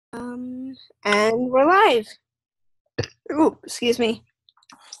And we're live. Ooh, excuse me.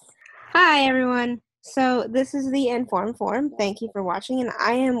 Hi, everyone. So this is the Informed Forum. Thank you for watching, and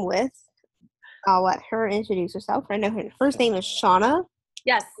I am with, I'll let her introduce herself. I know her first name is Shauna.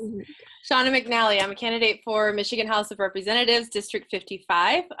 Yes, Shauna McNally. I'm a candidate for Michigan House of Representatives, District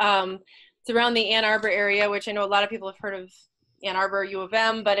 55. It's around the Ann Arbor area, which I know a lot of people have heard of Ann Arbor, U of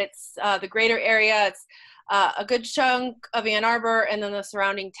M, but it's the greater area. It's a good chunk of Ann Arbor and then the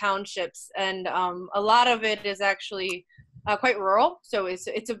surrounding townships. And a lot of it is actually quite rural. So it's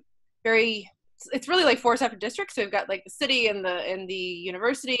really like four separate districts. So we've got like the city and the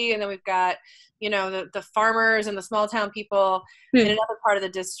university, and then we've got, the farmers and the small town people in another part of the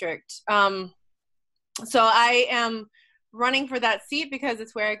district. So I am running for that seat because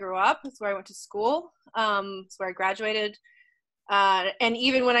it's where I grew up. It's where I went to school. It's where I graduated. And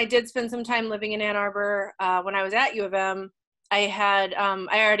even when I did spend some time living in Ann Arbor, when I was at U of M, I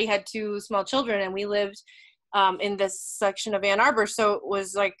already had two small children, and we lived in this section of Ann Arbor. So it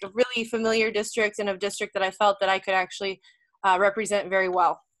was like a really familiar district, and a district that I felt that I could actually represent very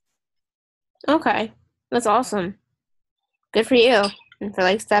well. Okay, that's awesome. Good for you, and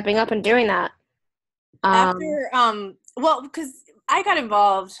for stepping up and doing that. Because I got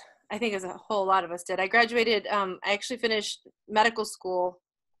involved, I think as a whole lot of us did. I graduated, I actually finished medical school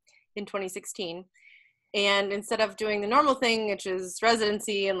in 2016. And instead of doing the normal thing, which is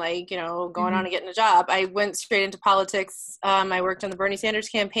residency and going on and getting a job, I went straight into politics. I worked on the Bernie Sanders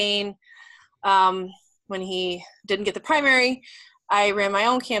campaign. When he didn't get the primary, I ran my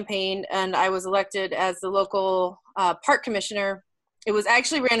own campaign, and I was elected as the local park commissioner. It was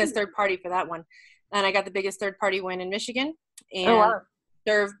actually ran as third party for that one. And I got the biggest third party win in Michigan. And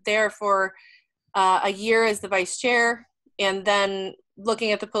served there for a year as the vice chair. And then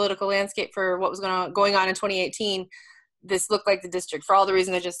looking at the political landscape for what was going on in 2018, this looked like the district for all the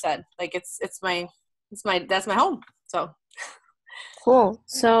reasons I just said. Like that's my home. So cool.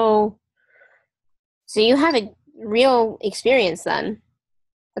 So you have a real experience then.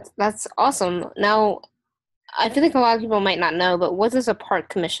 That's awesome. Now, I feel like a lot of people might not know, but what does a park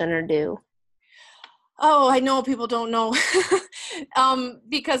commissioner do? Oh, I know people don't know.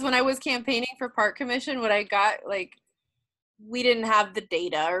 Because when I was campaigning for park commission, what I got, we didn't have the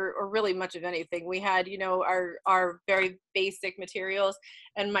data or really much of anything. We had, our very basic materials,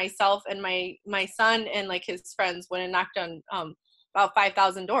 and myself and my son and his friends went and knocked on about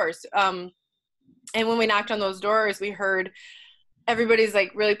 5,000 doors. And when we knocked on those doors, we heard everybody's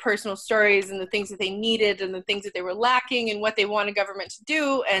really personal stories and the things that they needed and the things that they were lacking and what they wanted government to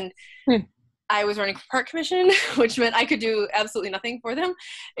do. And I was running for park commission, which meant I could do absolutely nothing for them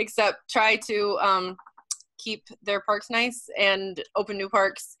except try to keep their parks nice and open new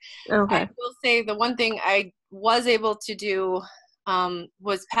parks. Okay. I will say the one thing I was able to do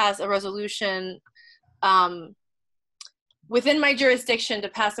was pass a resolution within my jurisdiction, to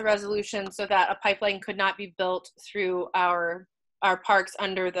pass a resolution so that a pipeline could not be built through our parks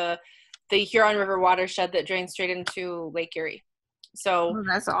under the Huron River watershed that drains straight into Lake Erie. So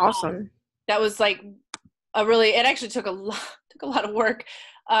that's awesome. That was it actually took a lot of work.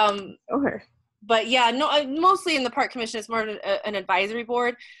 Okay. But yeah, no, mostly in the park commission, it's more of an advisory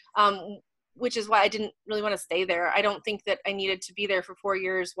board, which is why I didn't really want to stay there. I don't think that I needed to be there for 4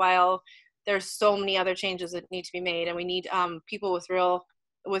 years while there's so many other changes that need to be made, and we need people with real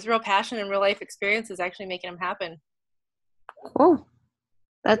passion and real life experiences actually making them happen. Cool.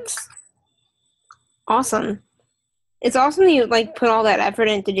 That's awesome. It's awesome that you put all that effort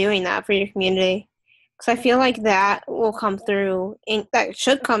into doing that for your community, because I feel like that will come through, that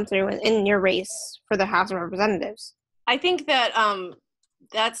should come through in your race for the House of Representatives. I think that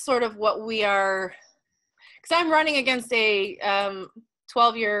that's sort of what we are, because I'm running against a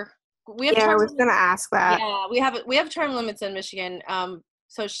 12-year. I was going to ask that. Yeah, we have term limits in Michigan.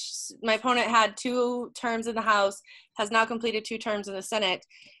 So my opponent had 2 terms in the House, has now completed 2 terms in the Senate,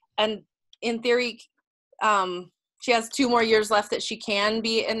 and in theory, she has 2 more years left that she can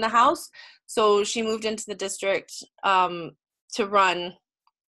be in the House. So she moved into the district to run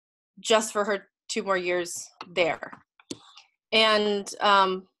just for her 2 more years there. And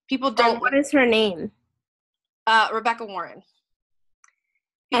people don't. What is her name? Rebecca Warren.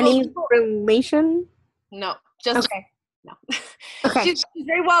 Any relation? No, just okay. No. Okay. She's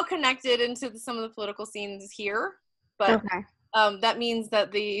very well connected into some of the political scenes here, but that means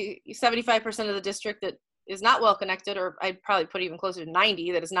that the 75% of the district that is not well connected, or I'd probably put even closer to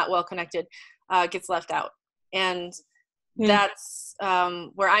 90 that is not well connected, gets left out. And that's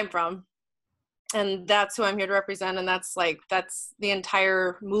where I'm from, and that's who I'm here to represent, and that's the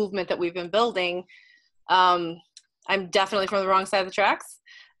entire movement that we've been building. I'm definitely from the wrong side of the tracks.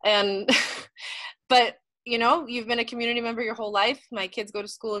 And but you know, you've been a community member your whole life. My kids go to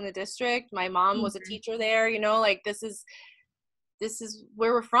school in the district. My mom was a teacher there. You know, like this is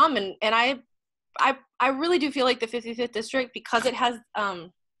where we're from. And I really do feel like the 55th district, because it has a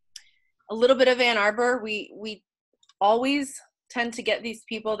little bit of Ann Arbor, we always tend to get these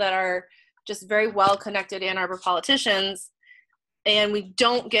people that are just very well connected Ann Arbor politicians, and we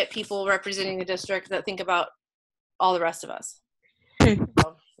don't get people representing the district that think about all the rest of us.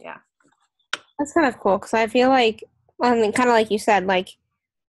 So, yeah. That's kind of cool, because I feel like, I mean, kind of like you said, like,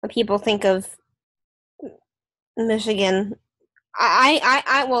 when people think of Michigan,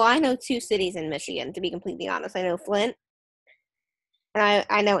 well, I know 2 cities in Michigan, to be completely honest. I know Flint, and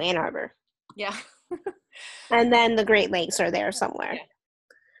I know Ann Arbor. Yeah. And then the Great Lakes are there somewhere. Yeah.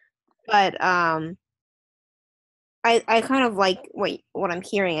 But, I kind of like what I'm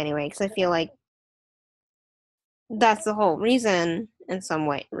hearing anyway, because I feel like that's the whole reason in some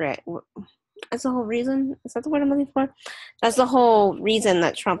way, right? That's the whole reason? Is that the word I'm looking for? That's the whole reason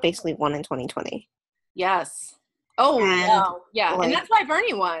that Trump basically won in 2020. Yes. Oh, and, yeah. like, and that's why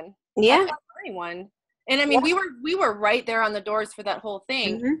Bernie won. Yeah. That's why Bernie won. And I mean, we were right there on the doors for that whole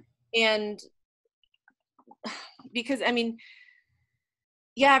thing. Mm-hmm. And because, I mean,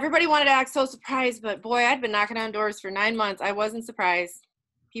 yeah, everybody wanted to act so surprised, but boy, I'd been knocking on doors for 9 months. I wasn't surprised.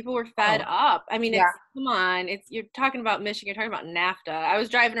 People were fed up. I mean, come on. You're talking about Michigan, you're talking about NAFTA. I was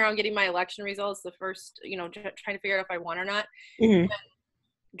driving around getting my election results, the first, you know, trying to figure out if I won or not. Mm-hmm.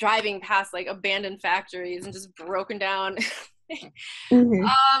 Driving past like abandoned factories and just broken down.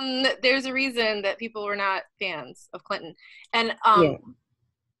 Mm-hmm. There's a reason that people were not fans of Clinton. And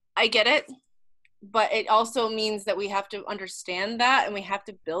I get it, but it also means that we have to understand that, and we have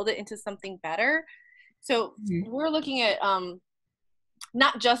to build it into something better. So we're looking at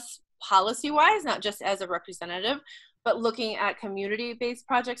not just policy-wise, not just as a representative, but looking at community-based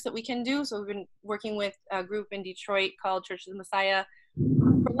projects that we can do. So we've been working with a group in Detroit called Church of the Messiah.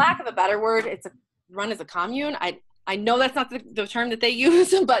 For lack of a better word, it's run as a commune. I know that's not the term that they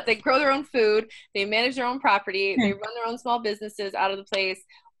use, but they grow their own food, they manage their own property, they run their own small businesses out of the place.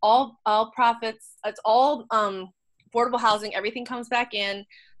 All profits, it's all affordable housing, everything comes back in,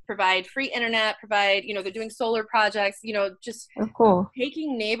 provide free internet, provide, you know, they're doing solar projects, you know, just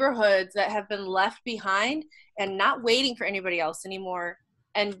taking neighborhoods that have been left behind and not waiting for anybody else anymore,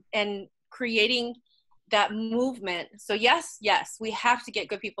 and creating that movement. So yes, we have to get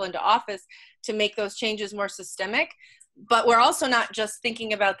good people into office to make those changes more systemic, but we're also not just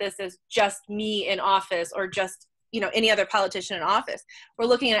thinking about this as just me in office or just, you know, any other politician in office. We're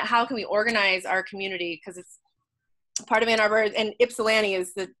looking at how can we organize our community, because it's part of Ann Arbor, and Ypsilanti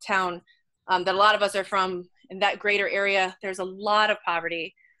is the town that a lot of us are from. In that greater area, there's a lot of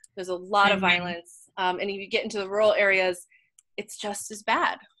poverty, there's a lot of violence, and if you get into the rural areas, it's just as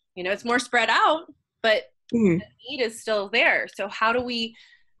bad. You know, it's more spread out, but the need is still there. So how do we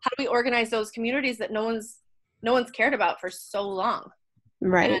organize those communities that no one's cared about for so long?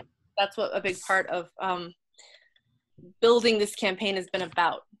 Right. And that's what a big part of building this campaign has been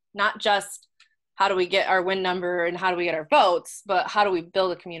about. Not just how do we get our win number and how do we get our votes, but how do we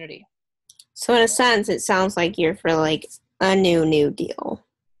build a community? So in a sense, it sounds like you're for like a new deal.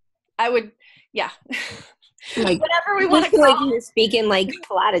 I would, yeah. Like whatever we want to call. Like you're speaking like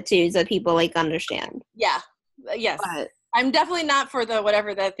platitudes that people like understand. Yeah. Yes. But I'm definitely not for the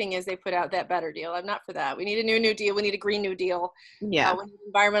whatever that thing is they put out, that better deal. I'm not for that. We need a new deal. We need a Green New Deal. Yeah. We need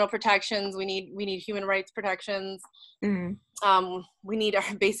environmental protections. We need human rights protections. We need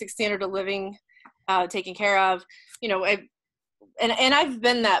our basic standard of living taken care of. You know, and I've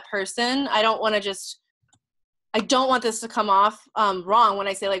been that person. I don't want this to come off wrong when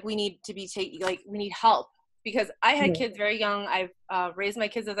I say like we need to be we need help, because I had kids very young. I've raised my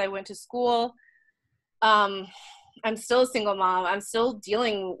kids as I went to school. I'm still a single mom. I'm still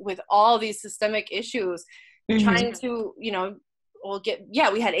dealing with all these systemic issues, trying to, you know,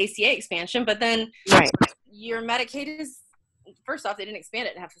 we had ACA expansion, but then your Medicaid is, first off, they didn't expand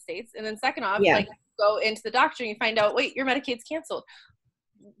it in half the states. And then second off, like go into the doctor and you find out, wait, your Medicaid's canceled.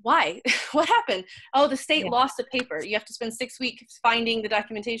 Why? What happened? Oh, the state lost a paper. You have to spend 6 weeks finding the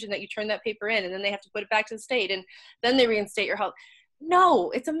documentation that you turned that paper in, and then they have to put it back to the state, and then they reinstate your health.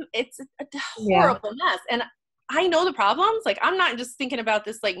 No, it's a horrible mess. And I know the problems. Like, I'm not just thinking about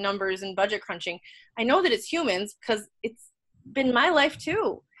this like numbers and budget crunching. I know that it's humans, because it's been my life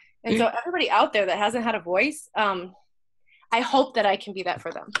too. And so everybody out there that hasn't had a voice, I hope that I can be that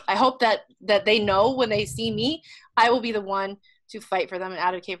for them. I hope that they know when they see me, I will be the one to fight for them and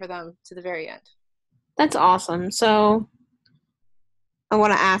advocate for them to the very end. That's awesome. So I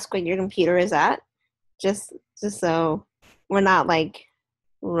want to ask what your computer is at, just so we're not like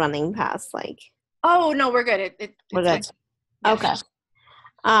running past, like, Oh no, we're good. we're It's fine. good. Yeah. Okay.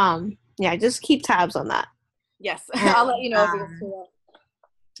 Yeah, just keep tabs on that. Yes. And, I'll let you know if it gets too low.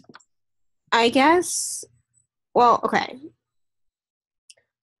 I guess, well, okay.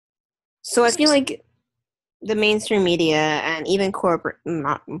 So I feel like the mainstream media and even corporate,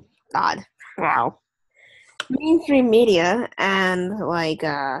 not, God, wow. Mainstream media and like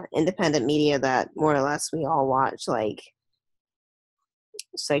independent media that more or less we all watch, like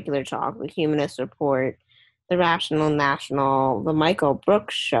Secular Talk, The Humanist Report, The Rational National, The Michael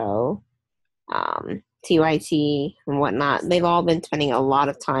Brooks Show, TYT, and whatnot. They've all been spending a lot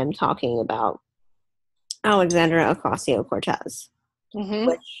of time talking about Alexandra Ocasio-Cortez, Mm-hmm.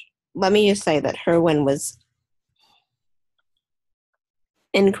 which, let me just say that her win was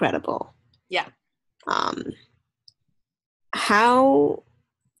incredible. Yeah. How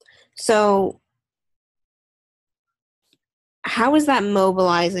so? How is that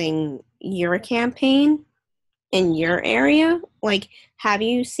mobilizing your campaign in your area? Like, have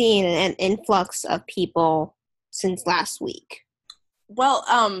you seen an influx of people since last week? Well,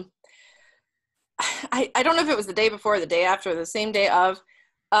 I don't know if it was the day before, the day after, the same day of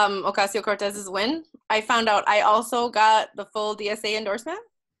Ocasio-Cortez's win. I found out I also got the full DSA endorsement.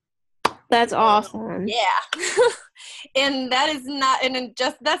 That's awesome. Yeah. And that is not, and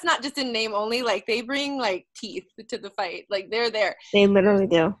just, that's not just in name only. Like, they bring like teeth to the fight. Like, they're there. They literally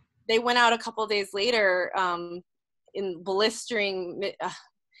do. They went out a couple days later in blistering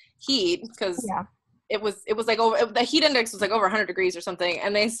heat, because Yeah. it was like over, the heat index was like over 100 degrees or something,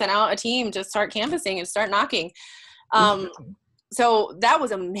 and they sent out a team to start canvassing and start knocking. So that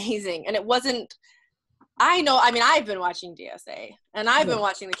was amazing. And it wasn't, I know, I mean, I've been watching DSA and I've been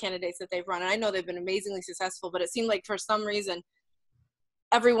watching the candidates that they've run, and I know they've been amazingly successful, but it seemed like for some reason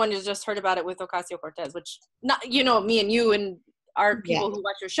everyone has just heard about it with Ocasio-Cortez, which, not, you know, me and you and our people who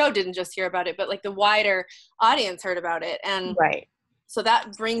watch your show didn't just hear about it, but like the wider audience heard about it. And right. So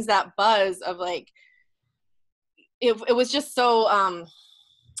that brings that buzz of like, it was just so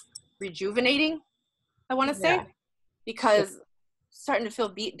rejuvenating, I want to say, because starting to feel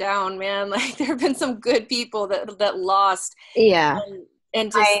beat down, man. Like, there have been some good people that lost. Yeah.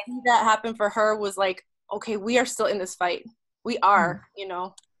 And to see that happen for her was like, okay, we are still in this fight. We are, you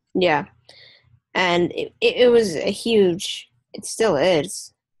know. Yeah. And it was a huge, it still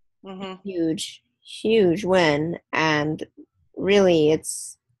is, huge win. And really,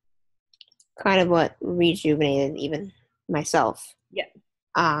 it's kind of what rejuvenated even myself. Yeah.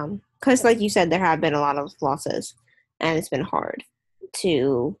 Because like you said, there have been a lot of losses, and it's been hard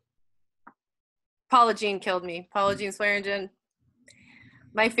to. Paula Jean killed me. Paula Jean Swearingen.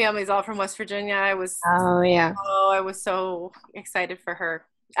 My family's all from West Virginia. I was so excited for her.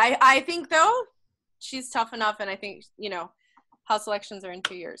 I think though, she's tough enough, and I think, you know, House elections are in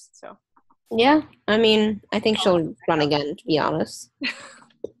 2 years, so. Yeah, I mean, I think she'll run again, to be honest.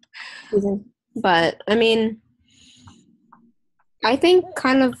 But I mean, I think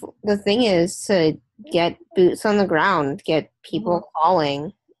kind of the thing is to get boots on the ground, get people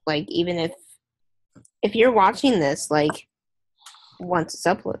calling. Like, even if you're watching this, like, once it's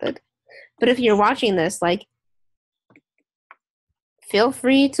uploaded, but if you're watching this, like, feel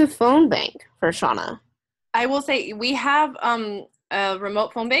free to phone bank for Shauna. I will say we have a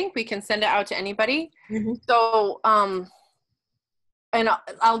remote phone bank. We can send it out to anybody. So and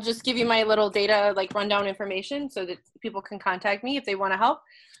I'll just give you my little data, like, rundown information so that people can contact me if they want to help.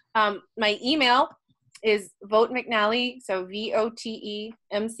 My email is votemcnally, so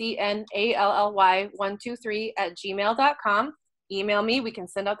VOTEMCNALLY123 @gmail.com. Email me. We can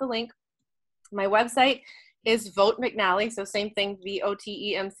send out the link. My website is Vote McNally, so same thing,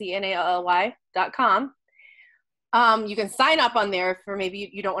 VOTEMCNALLY.com. You can sign up on there for, maybe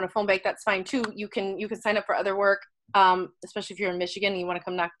you don't want to phone bank, that's fine too. You can sign up for other work, especially if you're in Michigan and you want to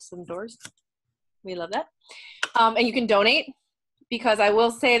come knock some doors. We love that. And you can donate, because I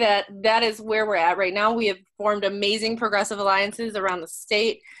will say that is where we're at right now. We have formed amazing progressive alliances around the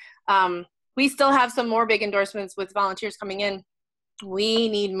state. We still have some more big endorsements with volunteers coming in. We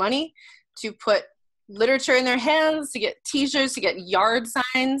need money to put literature in their hands, to get t-shirts, to get yard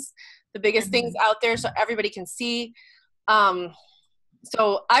signs, the biggest things out there so everybody can see.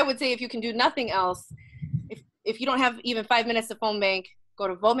 So I would say, if you can do nothing else, if you don't have even 5 minutes to phone bank, go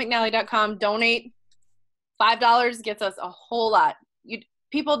to votemcnally.com, donate. $5 gets us a whole lot.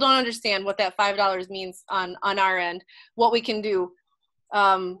 People don't understand what that $5 means on our end, what we can do.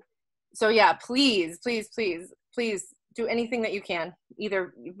 So yeah, please do anything that you can.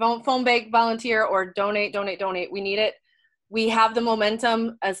 Either phone bank, volunteer, or donate. We need it. We have the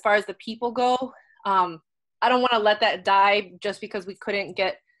momentum as far as the people go. I don't want to let that die just because we couldn't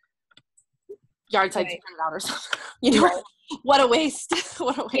get yard signs printed out or something. You know, Right. What a waste.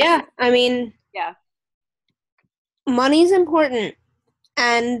 What a waste. Yeah, I mean, Yeah. money's important.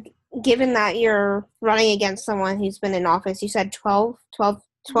 And given that you're running against someone who's been in office, you said 12.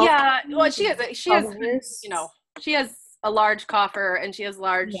 Yeah, well, she has, years. you know, she has a large coffer and she has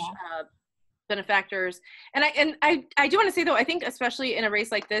large Yeah. benefactors. And I do want to say though, I think especially in a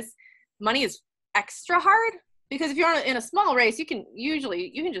race like this, money is extra hard because if you're in a small race, you can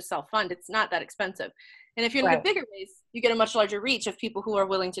just self-fund. It's not that expensive. And if you're in a bigger race, you get a much larger reach of people who are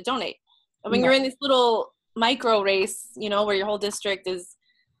willing to donate. And when you're in this little micro race, you know, where your whole district is,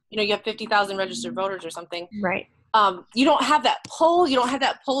 you know, you have 50,000 registered voters or something. Right. You don't have that pull. You don't have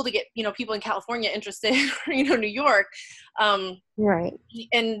that pull to get, you know, people in California interested, or, you know, New York. Right.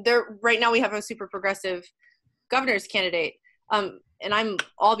 And right now we have a super progressive governor's candidate. And I'm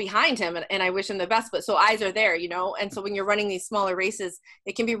all behind him and I wish him the best, but so eyes are there, you know? And so when you're running these smaller races,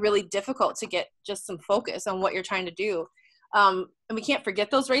 it can be really difficult to get just some focus on what you're trying to do. And we can't forget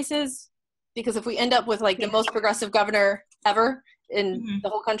those races because if we end up with like the most progressive governor ever in the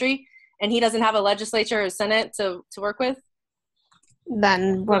whole country, and he doesn't have a legislature or senate to work with,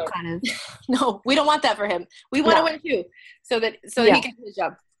 then we're kind of no, we don't want that for him. We want to win too, so that he can do his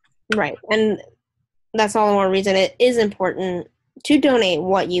job. Right. And that's all the more reason it is important to donate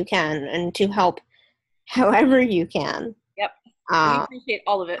what you can and to help however you can. Yep. We appreciate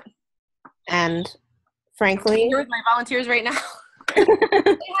all of it. And frankly, here with my volunteers right now. Say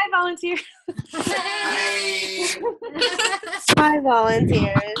hi, volunteers. Hi,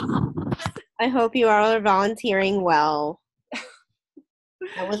 volunteers. I hope you are volunteering well.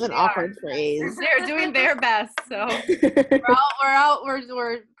 That was an awkward phrase. They're doing their best. So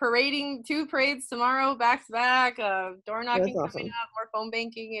we're parading 2 parades tomorrow, back to back. Door knocking coming up, more phone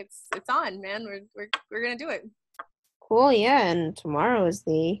banking. It's on, man. We're gonna do it. Cool, yeah. And tomorrow is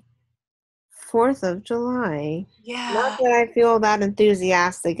the 4th of July. Yeah. Not that I feel that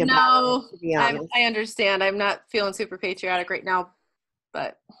enthusiastic about it, to be honest. I understand. I'm not feeling super patriotic right now,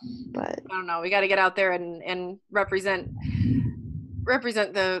 but I don't know. We got to get out there and represent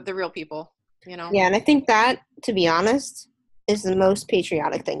the real people, you know? Yeah, and I think that, to be honest, is the most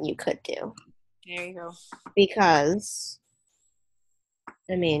patriotic thing you could do. There you go. Because,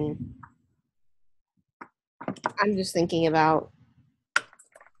 I mean, I'm just thinking about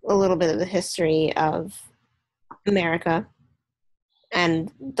a little bit of the history of America,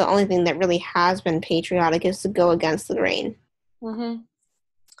 and the only thing that really has been patriotic is to go against the grain. Mm-hmm.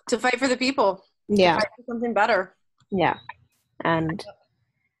 To fight for the people. Yeah. To fight for something better. Yeah. And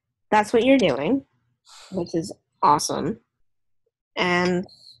that's what you're doing, which is awesome. And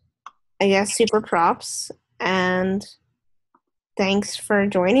I guess super props, and thanks for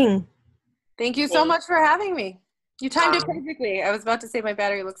joining. Thank you so much for having me. You timed it perfectly. I was about to say my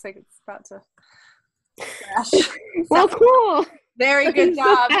battery looks like it's about to crash. Well, cool. Very good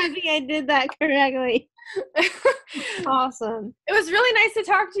job. I'm so happy I did that correctly. Awesome. It was really nice to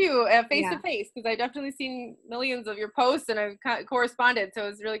talk to you face to face, because I've definitely seen millions of your posts and I've corresponded, so it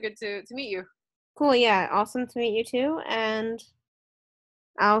was really good to meet you. Cool, yeah. Awesome to meet you too, and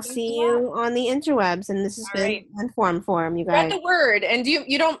I'll see you on the interwebs, and this has been Informed Forum, you guys. Spread the word, and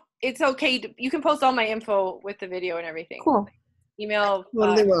you don't, it's okay, you can post all my info with the video and everything. Cool. Email.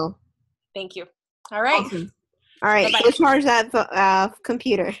 Totally will. Thank you. All right. Awesome. All right, Bye-bye. go charge that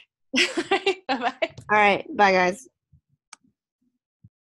computer. Bye-bye. All right, bye guys.